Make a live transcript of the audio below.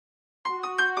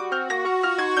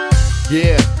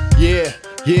Yeah, yeah,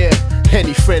 yeah.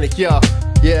 Antifrantik, y'all.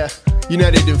 Yeah,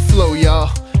 united in flow,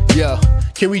 y'all. Yo,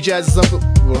 can we jazz this up?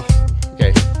 Well,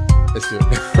 okay, let's do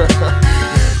it.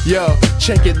 Yo,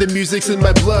 check it, the music's in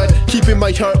my blood, keeping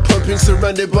my heart pumping,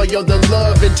 surrounded by all the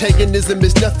love. Antagonism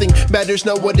is nothing, matters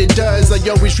not what it does. I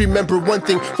always remember one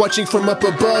thing, watching from up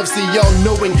above, see all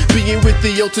knowing, being with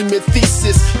the ultimate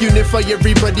thesis. Unify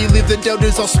everybody, leave the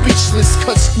doubters all speechless.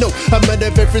 Cause no amount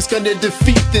of effort's gonna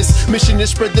defeat this. Mission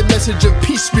is spread the message of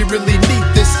peace, we really need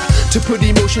this. To put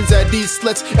emotions at ease,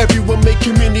 let's everyone make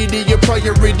community a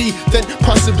priority, then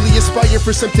possibly aspire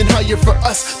for something higher for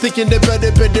us. Thinking about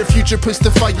a better future puts the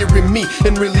fire in me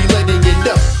and really lighting it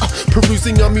up.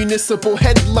 Perusing on municipal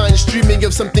headlines, dreaming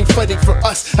of something fighting for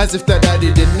us, as if that I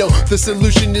didn't know. The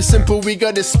solution is simple, we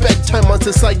gotta spend time on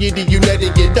society,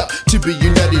 uniting it up to be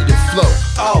united in flow.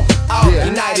 Yeah,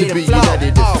 united to be in flow.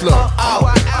 united in flow.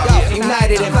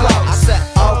 United in flow. I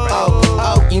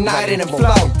said, united in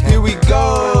flow. Here we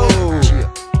go.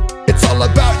 It's all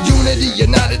about unity,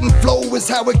 united in flow is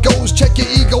how it goes. Check your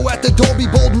ego at the door, be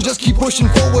bold and just keep pushing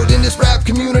forward. In this rap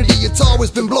community, it's always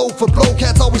been blow for blow.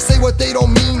 Cats always say what they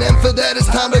don't mean, and for that it's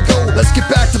time to go. Let's get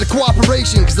back to the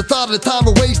cooperation, cause the thought of the time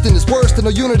we're wasting is worse than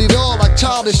no unity at all, like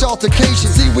childish altercation.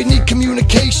 See, we need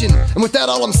communication, and with that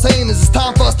all I'm saying is it's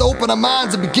time for us to open our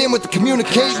minds and begin with the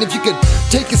communication. If you could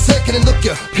take a second and look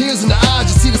your peers in the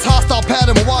eyes, you see this hostile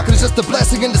pattern we're walking is just a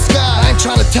blessing in disguise. I ain't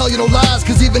trying to tell you no lies,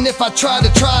 cause even if I try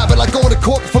to try, but like going to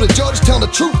court before the judge telling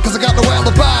the truth, cause I got no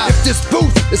alibi. If this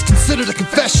booth is considered a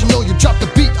confessional, you drop the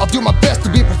beat, I'll do my best to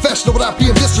be a professional without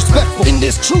being disrespectful. In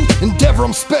this truth endeavor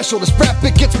I'm special, this rap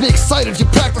bit gets me excited. If you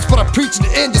practice what I preach in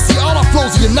the end, you see all our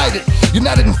flows are united.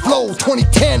 United in flow,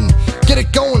 2010, get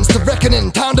it going, it's the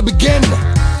reckoning, time to begin.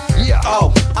 Yeah.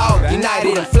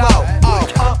 United in flow.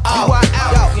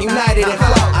 United in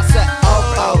flow. I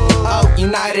said,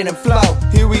 united in flow.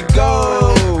 Here we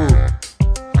go.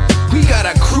 We got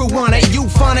a crew on a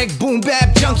euphonic boom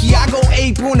bap junkie. I go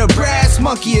ape on a brass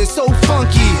monkey, it's so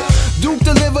funky. Duke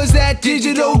delivers that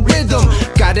digital rhythm.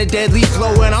 Got a deadly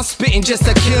flow and I'm spitting just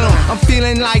to kill 'em. I'm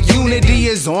feeling like unity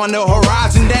is on the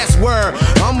horizon, that's where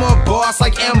I'm a boss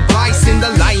like M. Bison, the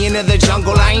lion of the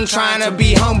jungle. I ain't trying to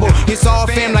be humble. It's all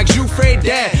fam like Jufre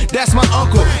Dad, that's my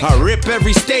uncle. I rip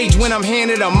every stage when I'm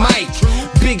handed a mic.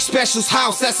 Big Special's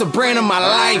house, that's the brand of my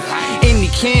life. Any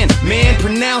can, man,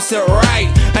 pronounce it right.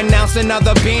 Announce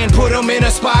another band, put them in a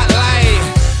spotlight.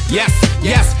 Yes,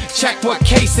 yes, check what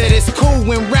case it is. Cool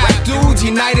when rap dudes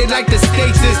united like the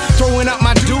states is. Throwing up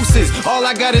my deuces, all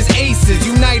I got is aces.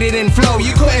 United in flow,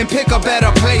 you couldn't pick a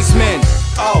better placement.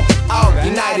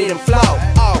 United in flow.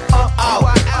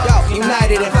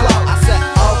 United in flow. I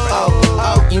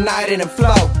said, united in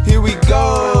flow. Here we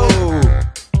go.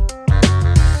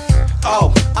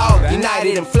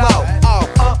 United in flow.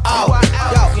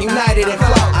 United in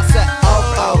flow. I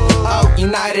said,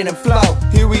 united in flow.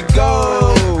 Here we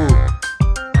go.